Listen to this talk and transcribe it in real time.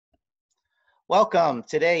Welcome.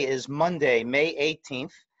 Today is Monday, May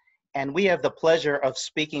 18th, and we have the pleasure of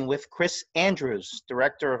speaking with Chris Andrews,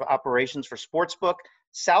 Director of Operations for Sportsbook,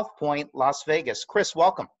 South Point, Las Vegas. Chris,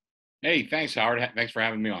 welcome. Hey, thanks, Howard. Thanks for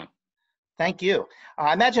having me on. Thank you.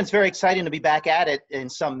 I imagine it's very exciting to be back at it in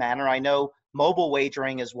some manner. I know mobile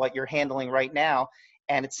wagering is what you're handling right now,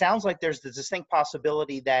 and it sounds like there's the distinct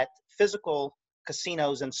possibility that physical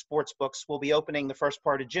casinos and sports books will be opening the first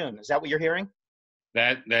part of June. Is that what you're hearing?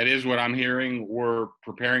 That is what I'm hearing. We're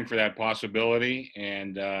preparing for that possibility,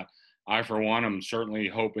 and I, for one, am certainly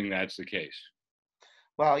hoping that's the case.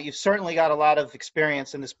 Well, you've certainly got a lot of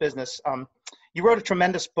experience in this business. You wrote a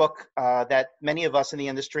tremendous book that many of us in the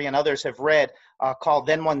industry and others have read called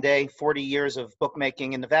Then One Day, 40 Years of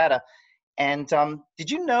Bookmaking in Nevada. And did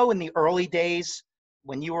you know in the early days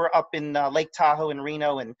when you were up in Lake Tahoe and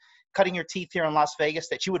Reno and cutting your teeth here in Las Vegas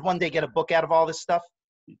that you would one day get a book out of all this stuff?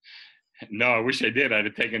 No, I wish I did. I'd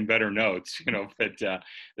have taken better notes, but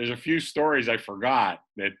there's a few stories I forgot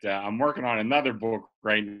that I'm working on another book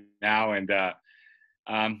right now. And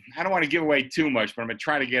I don't want to give away too much, but I'm going to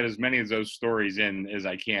try to get as many of those stories in as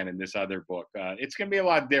I can in this other book. It's going to be a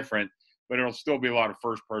lot different, but it'll still be a lot of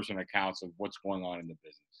first-person accounts of what's going on in the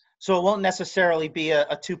business. So it won't necessarily be a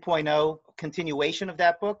 2.0 continuation of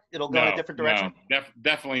that book? It'll go in a different direction? No,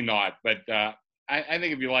 definitely not. But I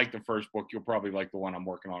think if you like the first book, you'll probably like the one I'm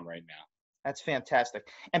working on right now. That's fantastic.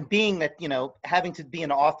 And being that, having to be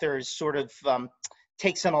an author is sort of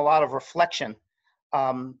takes in a lot of reflection.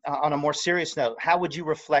 On a more serious note, how would you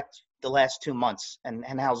reflect the last 2 months and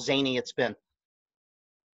how zany it's been?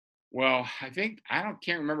 Well, can't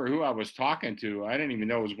remember who I was talking to. I didn't even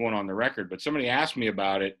know it was going on the record, but somebody asked me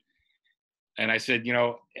about it. And I said,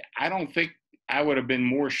 I don't think I would have been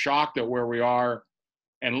more shocked at where we are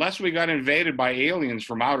unless we got invaded by aliens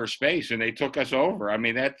from outer space and they took us over. I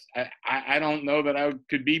mean, I don't know that I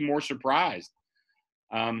could be more surprised.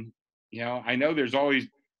 I know there's always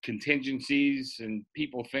contingencies and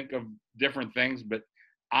people think of different things, but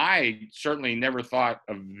I certainly never thought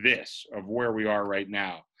of where we are right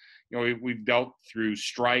now. We've dealt through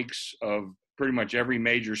strikes of pretty much every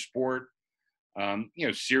major sport,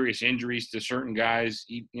 serious injuries to certain guys.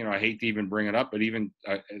 I hate to even bring it up, but even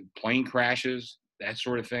plane crashes, that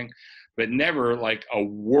sort of thing, but never like a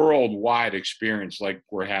worldwide experience like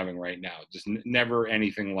we're having right now. Just never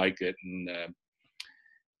anything like it. And,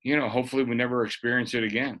 hopefully we never experience it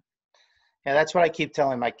again. Yeah, that's what I keep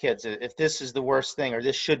telling my kids. If this is the worst thing, or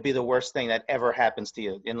this should be the worst thing that ever happens to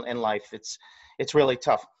you in life, it's really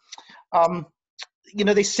tough.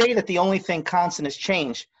 They say that the only thing constant is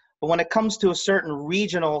change, but when it comes to a certain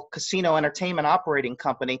regional casino entertainment operating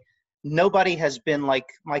company, nobody has been like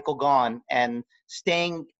Michael Gaughan and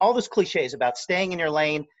all those cliches about staying in your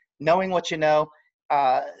lane, knowing what you know.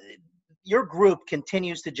 Your group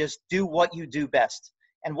continues to just do what you do best.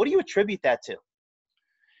 And what do you attribute that to?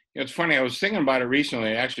 It's funny. I was thinking about it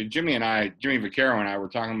recently. Actually, Jimmy Vaccaro and I were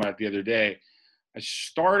talking about it the other day. I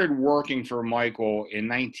started working for Michael in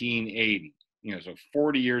 1980, so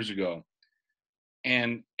 40 years ago.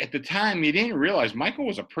 And at the time, you didn't realize Michael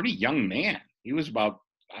was a pretty young man. He was about,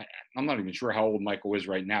 I'm not even sure how old Michael is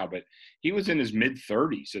right now, but he was in his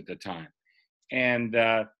mid-30s at the time. And,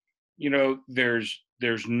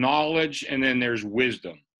 there's knowledge and then there's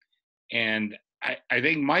wisdom. And I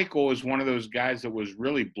think Michael is one of those guys that was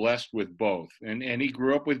really blessed with both. And he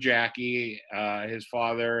grew up with Jackie, his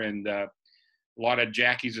father, and a lot of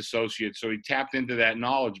Jackie's associates. So he tapped into that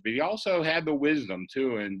knowledge, but he also had the wisdom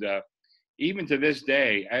too. And even to this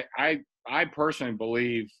day, I personally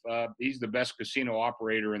believe he's the best casino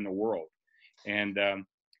operator in the world. And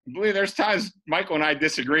I believe there's times Michael and I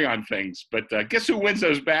disagree on things, but guess who wins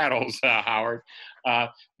those battles, Howard?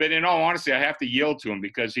 But in all honesty, I have to yield to him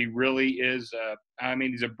because he really is,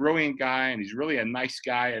 he's a brilliant guy and he's really a nice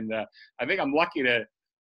guy. And I think I'm lucky to,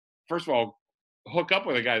 first of all, hook up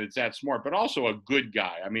with a guy that's that smart, but also a good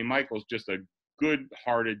guy. I mean, Michael's just a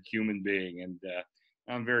good-hearted human being, and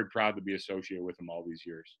I'm very proud to be associated with him all these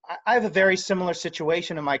years. I have a very similar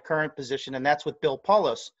situation in my current position, and that's with Bill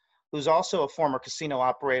Paulos, who's also a former casino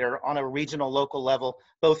operator on a regional, local level,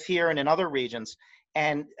 both here and in other regions.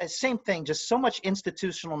 And same thing, just so much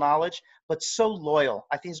institutional knowledge, but so loyal.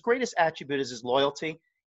 I think his greatest attribute is his loyalty.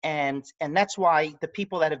 And that's why the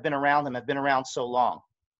people that have been around him have been around so long.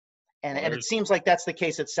 And it seems like that's the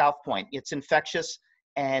case at South Point. It's infectious.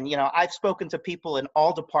 And, I've spoken to people in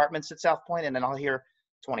all departments at South Point, and then I'll hear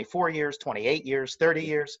 24 years, 28 years, 30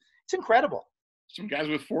 years. It's incredible. Some guys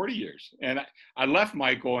with 40 years. And I left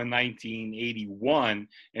Michael in 1981,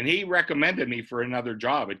 and he recommended me for another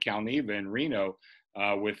job at Calneva in Reno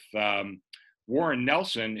with Warren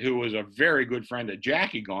Nelson, who was a very good friend of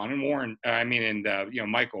Jackie Gaughan, and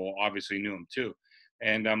Michael obviously knew him too.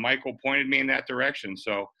 And Michael pointed me in that direction.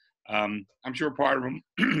 So I'm sure part of him,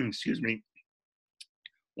 excuse me,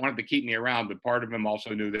 wanted to keep me around, but part of him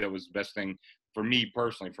also knew that it was the best thing for me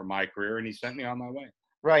personally for my career, and he sent me on my way.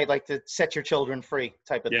 Right, like to set your children free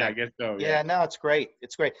type of thing. Yeah, I guess so. Yeah, no, it's great.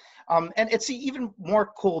 It's great. And it's even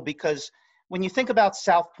more cool because when you think about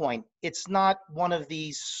South Point, it's not one of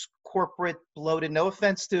these corporate bloated, no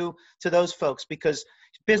offense to those folks, because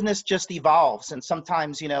business just evolves. And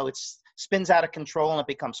sometimes, it spins out of control and it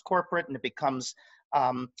becomes corporate and it becomes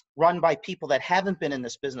run by people that haven't been in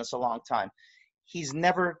this business a long time. He's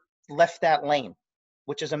never left that lane,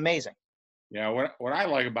 which is amazing. Yeah, what I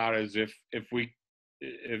like about it is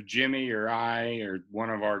if Jimmy or I or one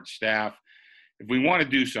of our staff, if we want to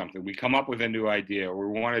do something, we come up with a new idea, or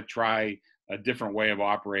we want to try a different way of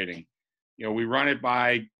operating, we run it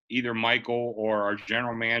by either Michael or our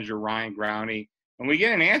general manager, Ryan Growney, and we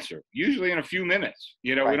get an answer, usually in a few minutes.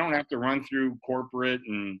 Right. We don't have to run through corporate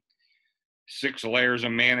and 6 layers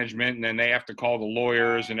of management, and then they have to call the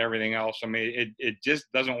lawyers and everything else. I mean, it just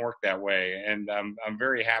doesn't work that way. And I'm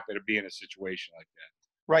very happy to be in a situation like that.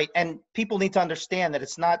 Right. And people need to understand that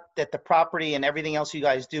it's not that the property and everything else you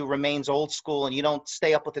guys do remains old school and you don't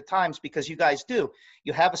stay up with the times, because you guys do.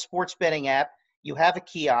 You have a sports betting app. You have a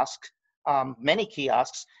kiosk, many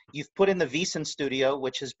kiosks. You've put in the VEASAN studio,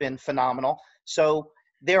 which has been phenomenal. So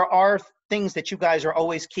there are things that you guys are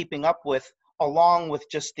always keeping up with, along with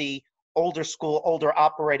just the older school, older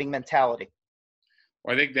operating mentality.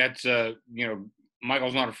 Well, I think that's,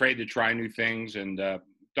 Michael's not afraid to try new things, and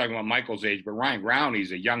talking about Michael's age, but Ryan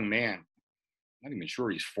Growney's a young man. I'm not even sure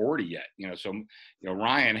he's 40 yet. So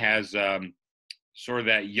Ryan has sort of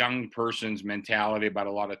that young person's mentality about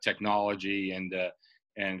a lot of technology and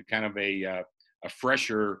kind of a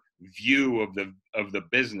fresher view of the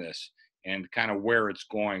business and kind of where it's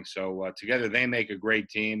going. So together they make a great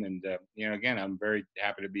team, and again, I'm very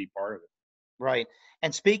happy to be part of it. Right.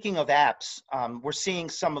 And speaking of apps, we're seeing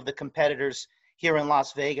some of the competitors here in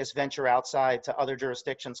Las Vegas venture outside to other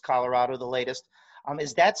jurisdictions, Colorado, the latest.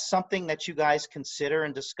 Is that something that you guys consider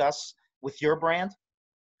and discuss with your brand?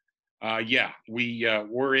 Yeah,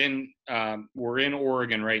 we're in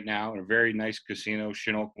Oregon right now in a very nice casino,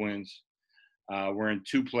 Chinook Winds. We're in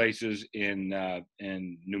 2 places in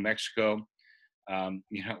New Mexico.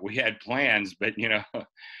 We had plans, but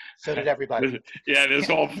so did everybody. This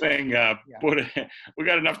whole thing. We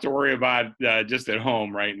got enough to worry about just at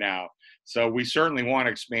home right now. So we certainly want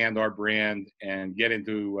to expand our brand and get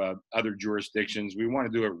into other jurisdictions. We want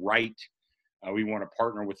to do it right. We want to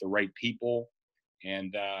partner with the right people,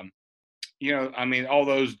 and all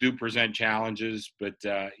those do present challenges, but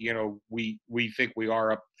we think we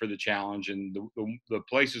are up for the challenge, and the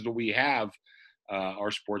places that we have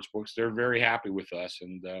our sports books, they're very happy with us,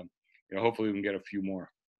 and hopefully we can get a few more.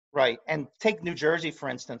 Right. And take New Jersey, for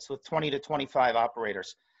instance, with 20 to 25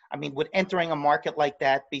 operators. I mean, would entering a market like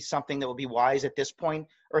that be something that would be wise at this point,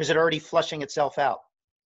 or is it already flushing itself out?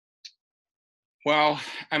 Well,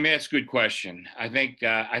 that's a good question. I think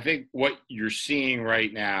what you're seeing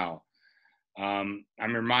right now, I'm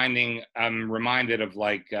reminded of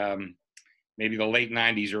maybe the late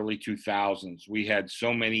 90s, early 2000s. We had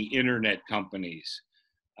so many internet companies,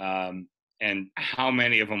 and how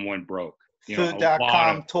many of them went broke?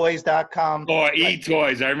 Food.com, toys.com. Oh,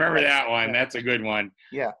 eToys. I remember that one. Yeah. That's a good one.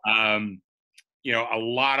 Yeah. A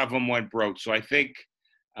lot of them went broke. So I think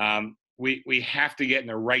we have to get in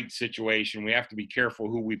the right situation. We have to be careful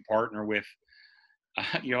who we partner with.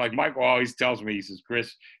 Like Michael always tells me, he says,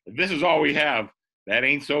 Chris, if this is all we have, that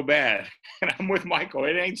ain't so bad. And I'm with Michael.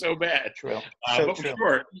 It ain't so bad. True. But true.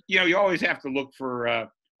 Sure, you always have to look for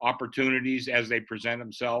opportunities as they present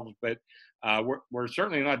themselves. But we're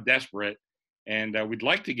certainly not desperate, and we'd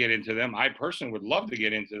like to get into them. I personally would love to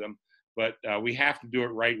get into them, but we have to do it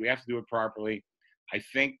right. We have to do it properly. I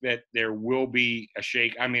think that there will be a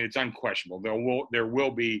shake. It's unquestionable. There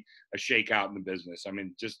will be a shakeout in the business.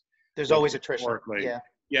 There's always attrition. Yeah.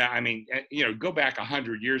 Yeah. Go back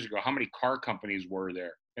 100 years ago. How many car companies were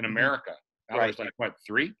there in America? Now right. There's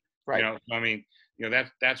 3? Right.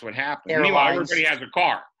 That's what happened. Airlines. Meanwhile, everybody has a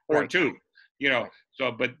car or right. 2,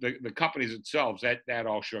 So, but the companies themselves, that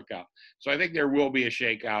all shook out. So I think there will be a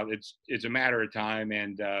shakeout. It's a matter of time.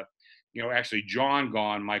 And, actually John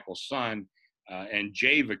Gaughan, Michael's son, and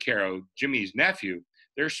Jay Vaccaro, Jimmy's nephew,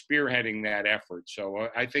 they're spearheading that effort. So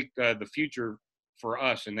I think the future for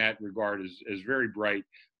us in that regard is very bright,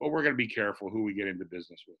 but we're going to be careful who we get into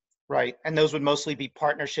business with. Right. And those would mostly be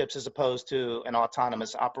partnerships as opposed to an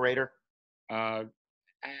autonomous operator?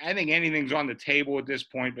 I think anything's on the table at this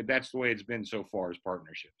point, but that's the way it's been so far as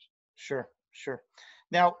partnerships. Sure, sure.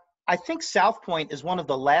 Now, I think South Point is one of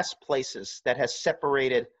the last places that has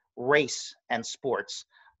separated race and sports.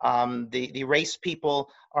 The race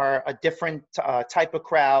people are a different type of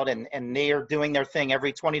crowd, and they are doing their thing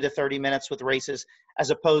every 20 to 30 minutes with races,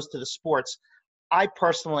 as opposed to the sports. I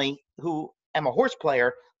personally, who am a horse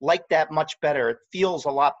player, like that much better. It feels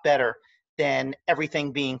a lot better than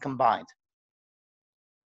everything being combined.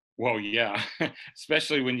 Well, yeah,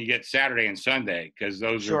 especially when you get Saturday and Sunday, because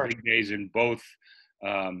those are Sure. big days in both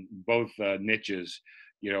niches,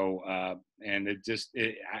 you know. And it just,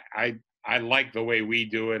 I like the way we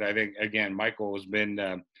do it. I think again, Michael has been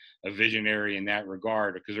a visionary in that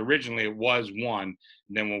regard, because originally it was one, and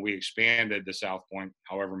then when we expanded the South Point,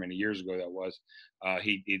 however many years ago that was,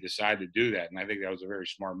 he decided to do that, and I think that was a very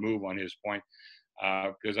smart move on his point,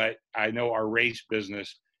 because I know our race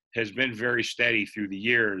business has been very steady through the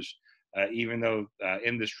years, even though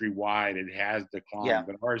industry-wide it has Yeah. declined,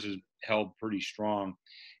 but ours has held pretty strong.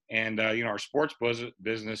 And, you know, our sports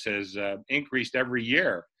business has increased every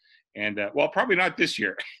year. And, well, probably not this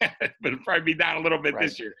year, but it'll probably be down a little bit Right.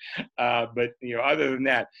 this year. But, you know, other than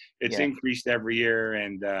that, it's Yeah. increased every year.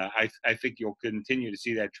 And I think you'll continue to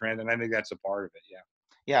see that trend. And I think that's a part of it. Yeah.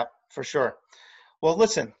 Yeah, for sure. Well,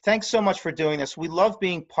 listen, thanks so much for doing this. We love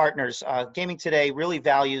being partners. Gaming Today really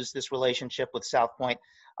values this relationship with South Point.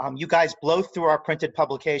 You guys blow through our printed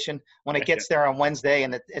publication when it gets there on Wednesday,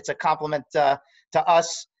 and it's a compliment to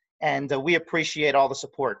us, and we appreciate all the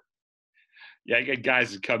support. Yeah, I get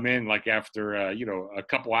guys that come in like after, you know, a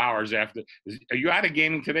couple hours after. Are you out of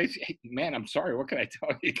gaming today? Hey, man, I'm sorry. What can I tell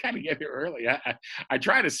you? You got to get here early. I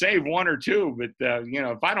try to save one or two, but you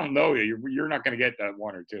know, if I don't know you, you're not going to get that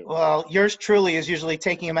one or two. Well, yours truly is usually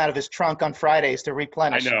taking him out of his trunk on Fridays to I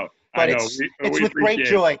replenish, know, I but know. it's We with great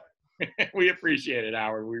appreciate joy. it. We appreciate it,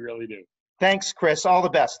 Howard. We really do. Thanks, Chris. All the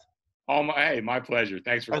best. Hey, my pleasure.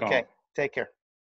 Thanks for calling. Okay, take care.